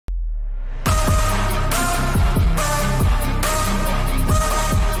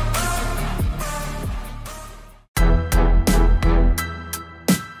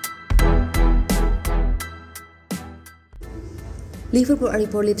Liverpool are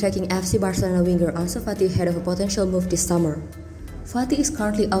reportedly tracking FC Barcelona winger Ansu Fati ahead of a potential move this summer. Fati is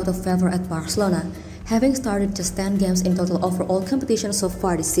currently out of favour at Barcelona, having started just 10 games in total over all competitions so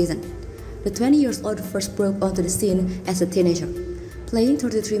far this season. The 20-year-old first broke onto the scene as a teenager, playing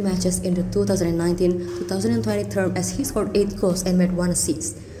 33 matches in the 2019-2020 term as he scored 8 goals and made 1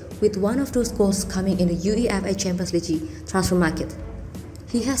 assist, with one of those goals coming in the UEFA Champions League Transfermarkt.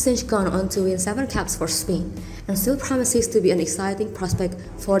 He has since gone on to win 7 caps for Spain and still promises to be an exciting prospect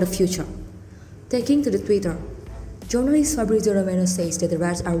for the future. Taking to the Twitter, journalist Fabrizio Romano says that the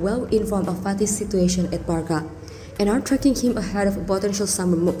Reds are well informed of Fati's situation at Barca and are tracking him ahead of a potential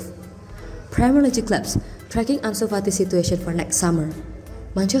summer move. Premier League clubs tracking Ansu Fati's situation for next summer.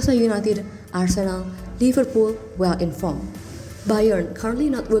 Manchester United, Arsenal, Liverpool well informed. Bayern currently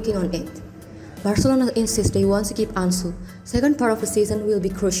not working on it. Barcelona insists they want to keep Ansu. Second part of the season will be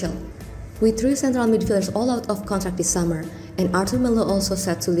crucial, with 3 central midfielders all out of contract this summer, and Arthur Melo also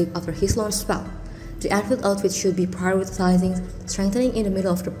set to leave after his loan spell. The Anfield outfit should be prioritizing strengthening in the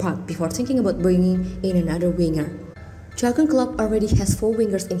middle of the park before thinking about bringing in another winger. Jurgen Klopp already has 4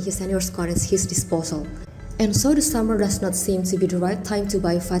 wingers in his senior squad at his disposal, and so the summer does not seem to be the right time to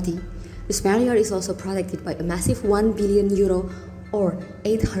buy Fati. The Spaniard is also protected by a massive €1 billion or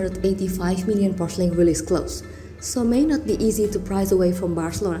 885 million porcelain release clause, so may not be easy to price away from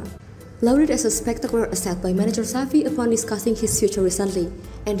Barcelona. Lauded as a spectacular asset by manager Xavi upon discussing his future recently,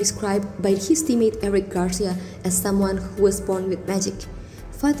 and described by his teammate Eric Garcia as someone who was born with magic,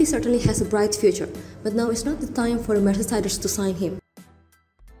 Fati certainly has a bright future, but now is not the time for the Merseyside to sign him.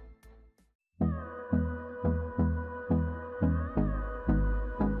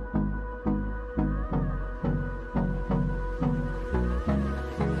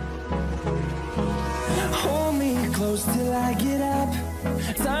 Hold me close till I get up.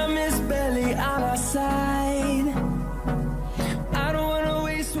 Time is barely on our side.